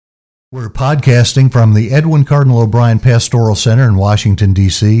We're podcasting from the Edwin Cardinal O'Brien Pastoral Center in Washington,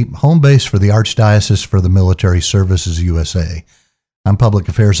 D.C., home base for the Archdiocese for the Military Services USA. I'm Public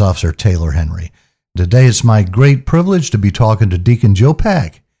Affairs Officer Taylor Henry. Today it's my great privilege to be talking to Deacon Joe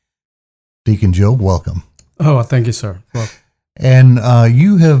Pack. Deacon Joe, welcome. Oh, thank you, sir. Well, and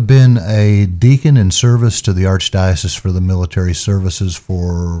you have been a deacon in service to the Archdiocese for the Military Services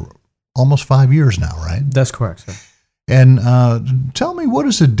for almost 5 years now, right? That's correct, sir. And tell me, what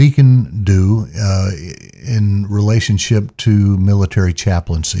does a deacon do in relationship to military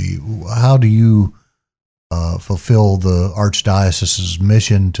chaplaincy? How do you fulfill the Archdiocese's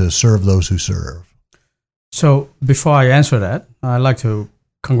mission to serve those who serve? So before I answer that, I'd like to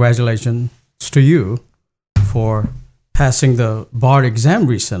congratulations to you for passing the bar exam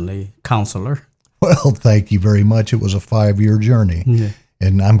recently, counselor. Well, thank you very much. It was a 5-year journey,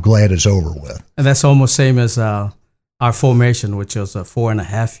 and I'm glad it's over with. And that's almost same as our formation, which was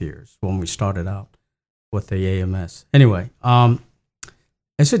 4.5 years when we started out with the AMS. Anyway,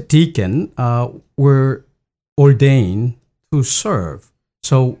 as a deacon, we're ordained to serve.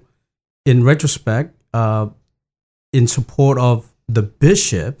 So in retrospect, in support of the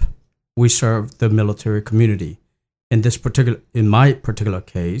bishop, we serve the military community. In my particular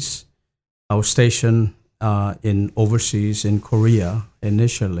case, I was stationed overseas in Korea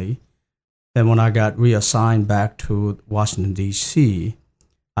initially. Then when I got reassigned back to Washington, D.C.,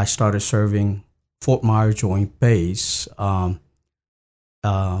 I started serving Fort Myers Joint Base, the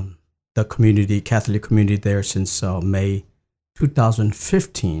Catholic community there since May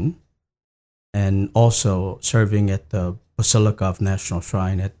 2015, and also serving at the Basilica of National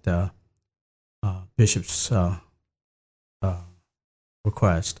Shrine at the Bishop's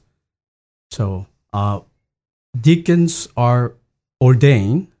request. So deacons are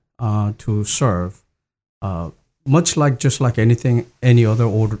ordained to serve, much like just like any other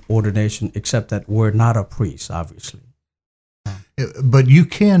ordination, except that we're not a priest, obviously. But you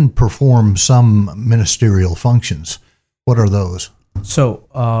can perform some ministerial functions. What are those?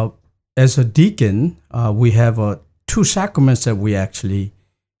 So, as a deacon, we have 2 sacraments that we actually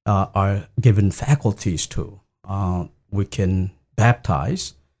are given faculties to. We can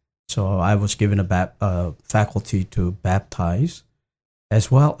baptize. So I was given a faculty to baptize, as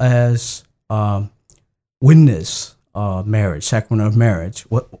well as witness marriage, sacrament of marriage,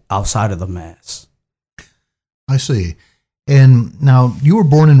 outside of the Mass. I see. And now, you were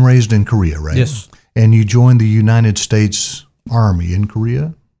born and raised in Korea, right? Yes. And you joined the United States Army in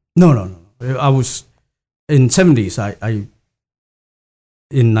Korea? No. I was in 70s.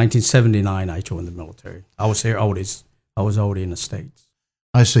 In 1979, I joined the military. I was already in the States.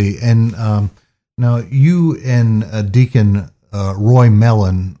 I see. And now, you and Deacon Roy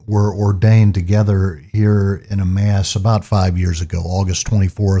Mellon were ordained together here in a Mass about 5 years ago, August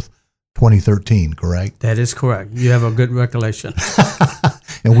 24th, 2013, correct? That is correct. You have a good recollection.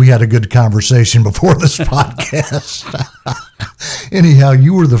 And we had a good conversation before this podcast. Anyhow,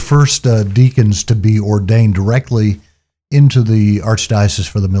 you were the first deacons to be ordained directly into the Archdiocese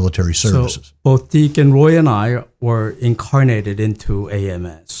for the Military Services. So both Deacon Roy and I were incarnated into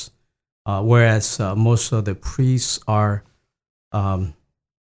AMS, whereas most of the priests are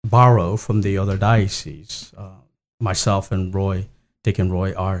borrow from the other dioceses. Myself and Deacon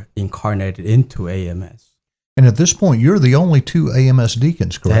Roy, are incarnated into AMS. And at this point, you're the only 2 AMS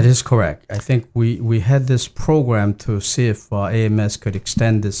deacons, correct? That is correct. I think we had this program to see if AMS could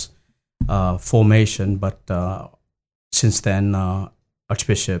extend this formation, but since then,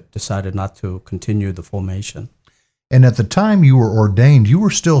 Archbishop decided not to continue the formation. And at the time you were ordained, you were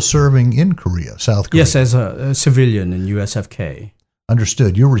still serving in Korea, South Korea? Yes, as a civilian in USFK.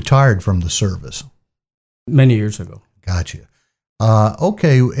 Understood. You're retired from the service. Many years ago. Gotcha.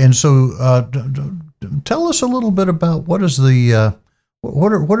 Okay, and so tell us a little bit about what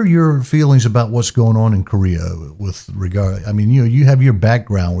are your feelings about what's going on in Korea with regard? I mean, you have your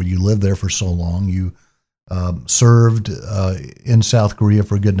background where you lived there for so long. You served in South Korea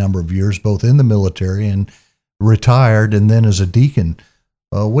for a good number of years, both in the military and retired, and then as a deacon.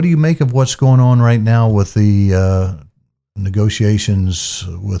 What do you make of what's going on right now with the negotiations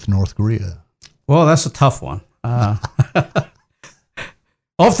with North Korea? Well, that's a tough one. Off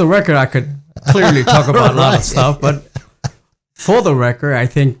the record, I could clearly talk about a lot of stuff, but for the record, I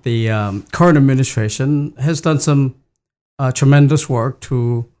think the current administration has done some tremendous work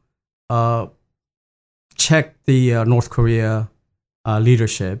to check the North Korea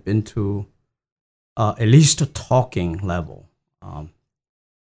leadership into at least a talking level.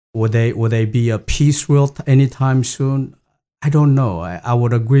 Will they be a peace will anytime soon? I don't know. I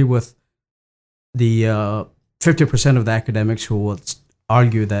would agree with the 50% of the academics who would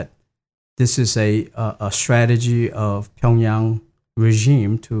argue that this is a strategy of Pyongyang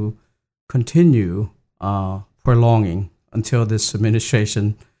regime to continue prolonging until this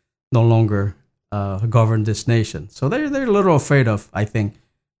administration no longer govern this nation. So they're a little afraid of, I think,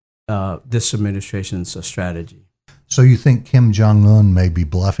 this administration's strategy. So you think Kim Jong-un may be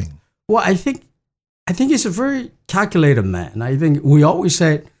bluffing? Well, I think he's a very calculated man. I think we always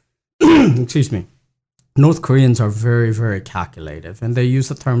say, excuse me, North Koreans are very, very calculative, and they use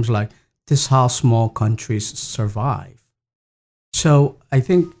the terms like, this is how small countries survive. So I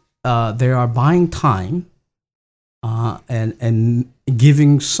think they are buying time and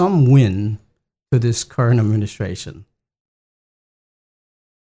giving some win to this current administration.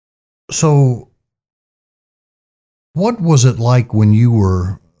 So what was it like when you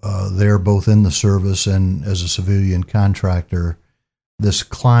were there, both in the service and as a civilian contractor, this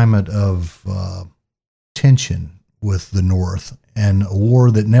climate of tension with the North and a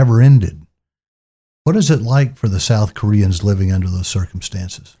war that never ended? What is it like for the South Koreans living under those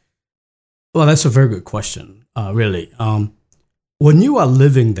circumstances? Well, that's a very good question, really. When you are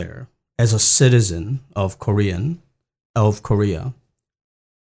living there as a citizen of Korea,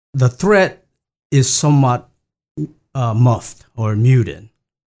 the threat is somewhat muffed or muted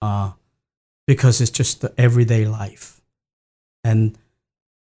because it's just the everyday life. And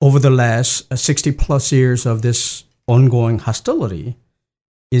over the last 60 plus years of this ongoing hostility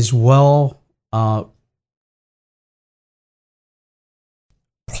is well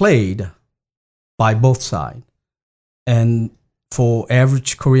played by both sides. And for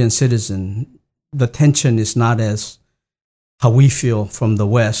average Korean citizen, the tension is not as how we feel from the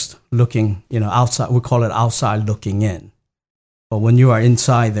West looking, outside. We call it outside looking in. But when you are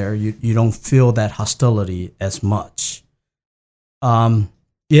inside there, you don't feel that hostility as much.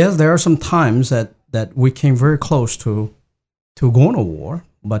 Yes, there are some times that we came very close to going to war,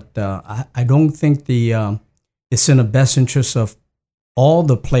 but I don't think it's in the best interest of all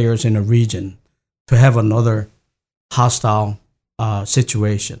the players in the region to have another hostile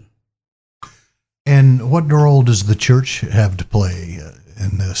situation. And what role does the church have to play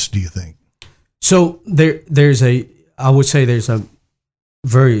in this, do you think? So there's a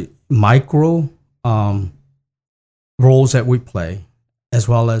very micro roles that we play, as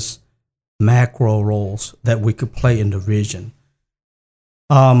well as macro roles that we could play in the region.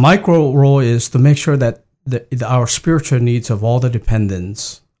 Micro role is to make sure that our spiritual needs of all the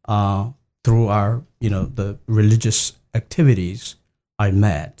dependents through our, the religious activities are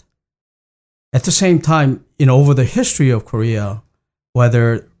met. At the same time, over the history of Korea,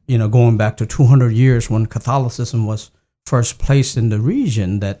 whether, going back to 200 years when Catholicism was first placed in the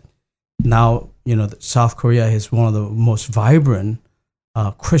region, that now, South Korea is one of the most vibrant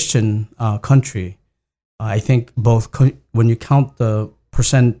Christian country. I think when you count the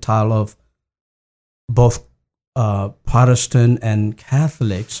percentile of both Protestant and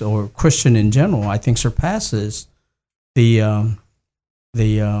Catholics or Christian in general, I think surpasses the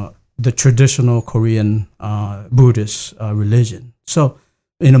traditional Korean Buddhist religion. So,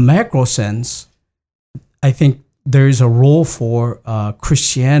 in a macro sense, I think there is a role for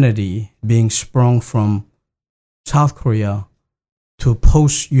Christianity being sprung from South Korea to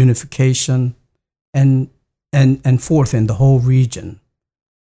post-unification and forth in the whole region.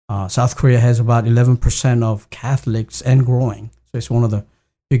 South Korea has about 11% of Catholics and growing. So it's one of the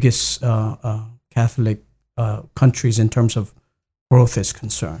biggest Catholic countries in terms of growth is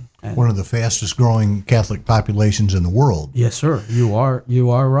concerned. And one of the fastest growing Catholic populations in the world. Yes, sir. You are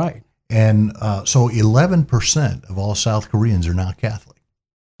right. And so 11% of all South Koreans are now Catholic.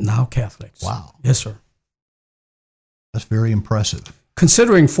 Now Catholics. Wow. Yes, sir. That's very impressive.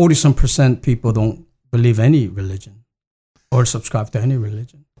 Considering 40-some% people don't believe any religion or subscribe to any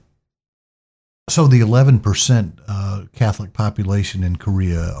religion. So the 11% Catholic population in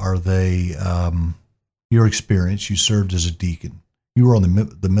Korea, are they, your experience, you served as a deacon. You were on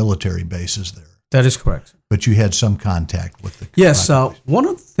the military bases there. That is correct. But you had some contact with the Yes, one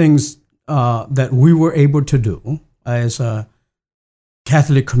of the things that we were able to do as a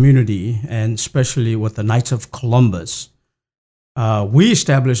Catholic community, and especially with the Knights of Columbus, we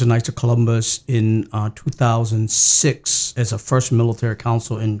established the Knights of Columbus in 2006 as a first military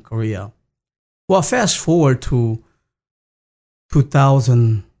council in Korea. Well, fast forward to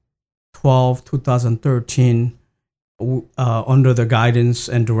 2012, 2013, under the guidance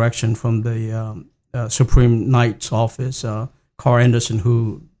and direction from the Supreme Knight's office, Carl Anderson,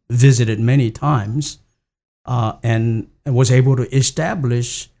 who visited many times and was able to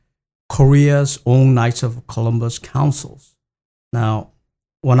establish Korea's own Knights of Columbus councils. Now,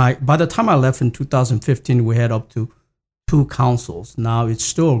 by the time I left in 2015, we had up to 2 councils. Now it's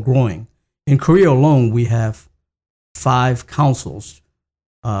still growing. in Korea alone, we have 5 councils,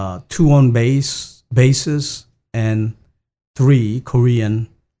 2 on bases and 3 Korean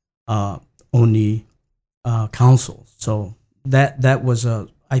only councils. So that was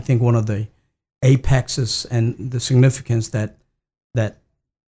I think one of the apexes and the significance that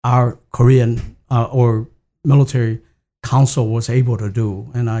our Korean or military council was able to do.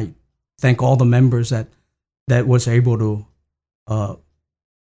 And I thank all the members that was able to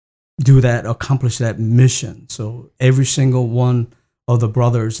do that, accomplish that mission. So every single one of the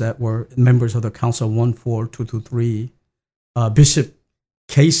brothers that were members of the Council 14223, Bishop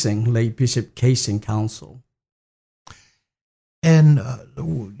Casing, late Bishop Casing Council. And,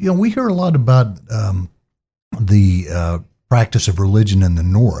 we hear a lot about the practice of religion in the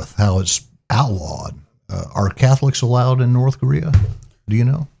North, how it's outlawed. Are Catholics allowed in North Korea? Do you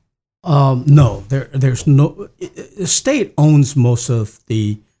know? No, there's no. The state owns most of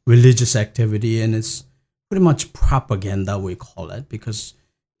the religious activity, and it's pretty much propaganda, we call it, because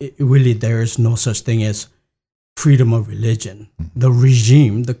really there is no such thing as freedom of religion. The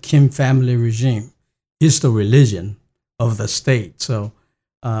regime, the Kim family regime, is the religion of the state. So,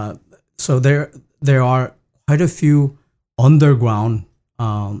 so there are quite a few underground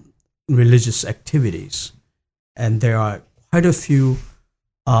religious activities, and there are quite a few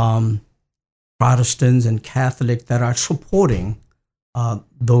Protestants and Catholic that are supporting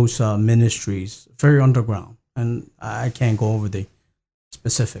those ministries, very underground. And I can't go over the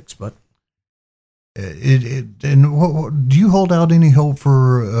specifics, but do you hold out any hope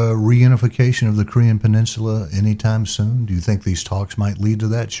for reunification of the Korean Peninsula anytime soon? Do you think these talks might lead to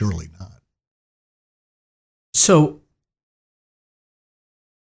that? Surely not. So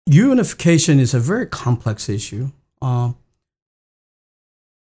unification is a very complex issue.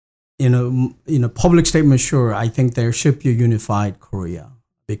 In a public statement, sure, I think there should be a unified Korea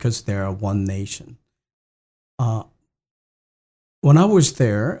because they are one nation. When I was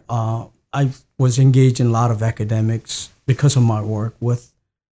there, I was engaged in a lot of academics because of my work with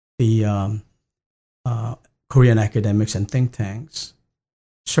the Korean academics and think tanks.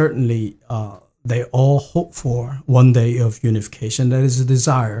 Certainly, they all hope for one day of unification. That is a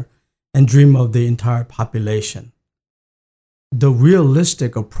desire and dream of the entire population. The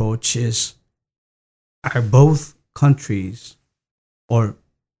realistic approach is, are both countries or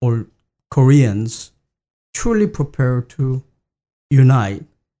Koreans truly prepared to unite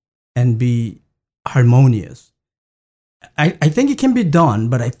and be harmonious? I think it can be done,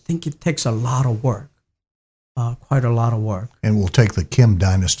 but I think it takes a lot of work, quite a lot of work. And will take the Kim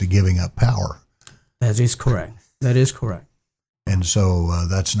dynasty giving up power. That is correct. That is correct. And so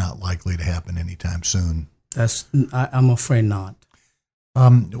that's not likely to happen anytime soon. I'm afraid not.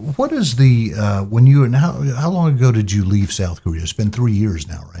 What is the when you and how long ago did you leave South Korea? It's been 3 years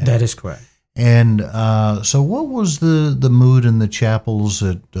now, right? That is correct. And so, what was the mood in the chapels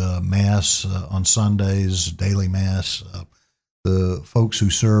at Mass on Sundays, daily Mass? The folks who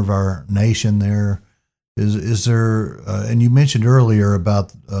serve our nation there, is there? And you mentioned earlier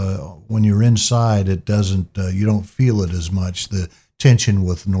about when you're inside, it doesn't you don't feel it as much, the tension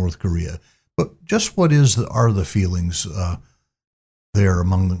with North Korea. But just what are the feelings there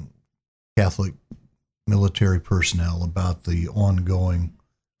among the Catholic military personnel about the ongoing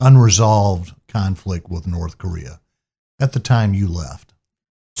unresolved conflict with North Korea at the time you left?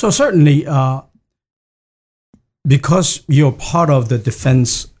 So certainly, because you're part of the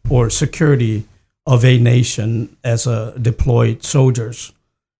defense or security of a nation as a deployed soldiers,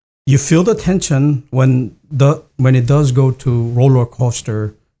 you feel the tension when it does go to roller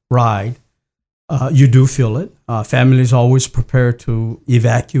coaster ride. You do feel it. Families always prepare to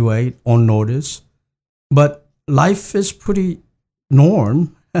evacuate on notice, but life is pretty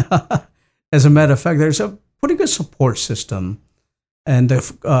norm. As a matter of fact, there's a pretty good support system, and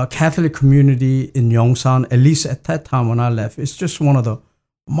the Catholic community in Yongsan, at least at that time when I left, it's just one of the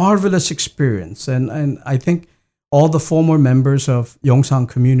marvelous experience. And I think all the former members of Yongsan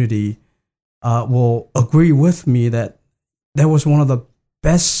community will agree with me that that was one of the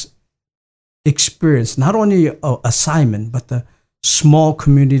best experience, not only assignment, but the small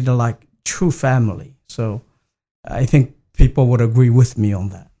community, like true family. So I think people would agree with me on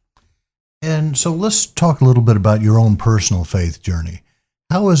that. And so let's talk a little bit about your own personal faith journey.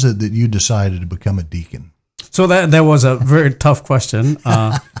 How is it that you decided to become a deacon? So that was a very tough question.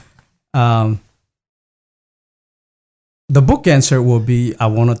 The book answer will be, I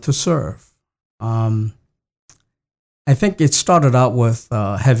wanted to serve. I think it started out with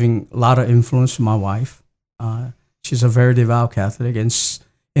having a lot of influence from my wife. She's a very devout Catholic, and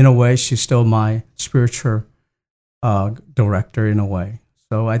in a way, she's still my spiritual director in a way.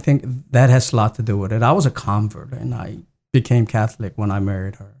 So I think that has a lot to do with it. I was a convert, and I became Catholic when I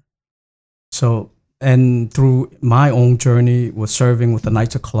married her. So, and through my own journey with serving with the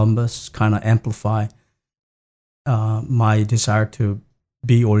Knights of Columbus, kind of amplify my desire to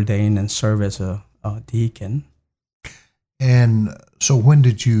be ordained and serve as a deacon. And so when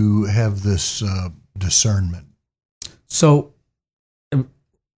did you have this discernment? So,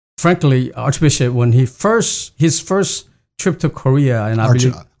 frankly, Archbishop, when his first trip to Korea, and I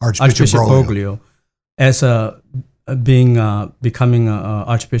believe Archbishop Broglio, as becoming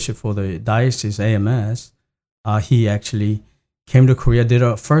Archbishop for the diocese AMS, he actually came to Korea, did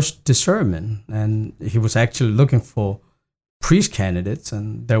a first discernment, and he was actually looking for priest candidates,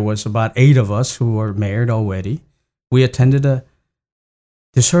 and there was about 8 of us who were married already. We attended a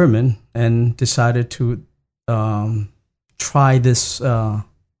discernment and decided to try this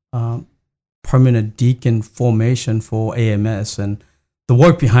permanent deacon formation for AMS, and the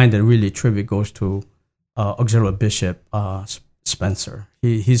work behind it really tribute goes to Auxiliary Bishop Spencer.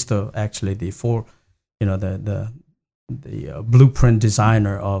 He's the blueprint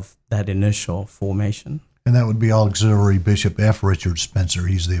designer of that initial formation. And that would be Auxiliary Bishop F. Richard Spencer.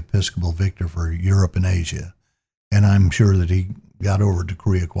 He's the Episcopal Victor for Europe and Asia. And I'm sure that he got over to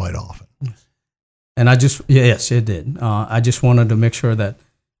Korea quite often. And yes, it did. I just wanted to make sure that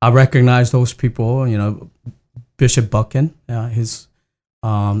I recognize those people, Bishop Buchan, his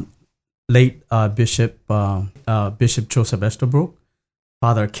late Bishop Joseph Estabrook,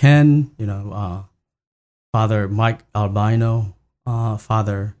 Father Ken, Father Mike Albino,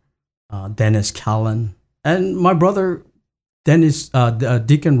 Father Dennis Callan, and my brother Dennis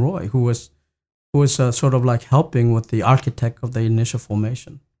Deacon Roy, who was sort of like helping with the architect of the initial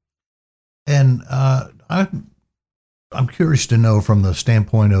formation. And I'm curious to know, from the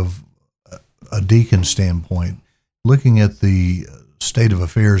standpoint of a deacon standpoint, looking at the state of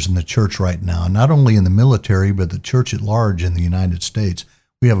affairs in the church right now, not only in the military, but the church at large in the United States,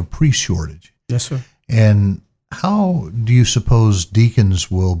 we have a priest shortage. Yes, sir. And how do you suppose deacons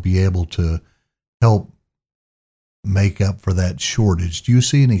will be able to help make up for that shortage? Do you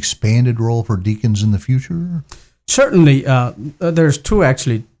see an expanded role for deacons in the future? Certainly. There's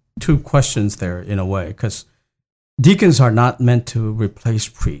two questions there in a way, because deacons are not meant to replace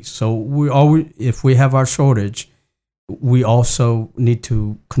priests. So if we have our shortage, we also need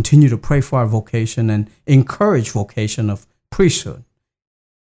to continue to pray for our vocation and encourage vocation of priesthood.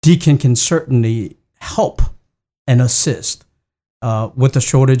 Deacon can certainly help and assist with the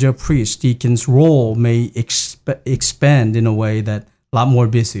shortage of priests. Deacon's role may expand in a way that a lot more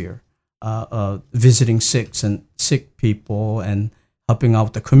busier, visiting sick people and helping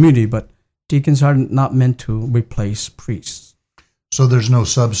out the community. But deacons are not meant to replace priests. So there's no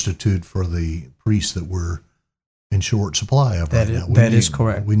substitute for the priests that we're in short supply of right now. That is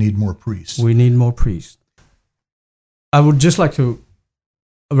correct. We need more priests. We need more priests. I would just like to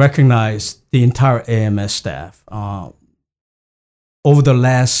recognize the entire AMS staff. Over the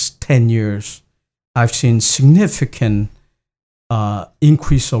last 10 years, I've seen significant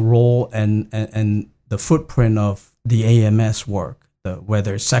increase of role and the footprint of the AMS work,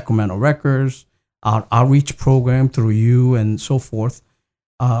 whether it's Sacramento Records, our outreach program through you and so forth.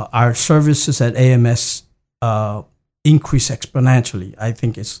 Our services at AMS increase exponentially. I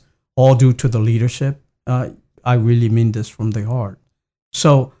think it's all due to the leadership. I really mean this from the heart.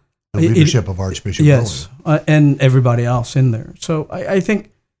 So the leadership of Archbishop yes, and everybody else in there. So I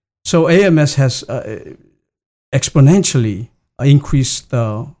think so. AMS has exponentially increased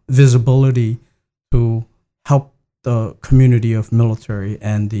the visibility to help the community of military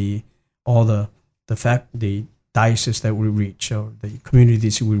and the diocese that we reach, or the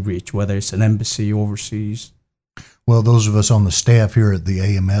communities we reach, whether it's an embassy overseas. Well, those of us on the staff here at the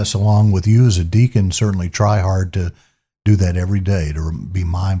AMS, along with you as a deacon, certainly try hard to do that every day, to be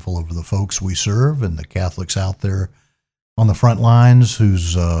mindful of the folks we serve and the Catholics out there on the front lines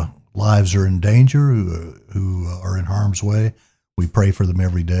whose lives are in danger, who are in harm's way. We pray for them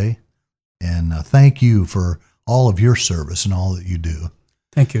every day. And thank you for all of your service and all that you do.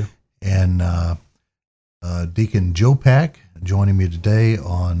 Thank you. And Deacon Joe Pack joining me today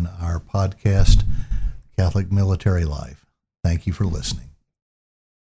on our podcast, Catholic Military Life. Thank you for listening.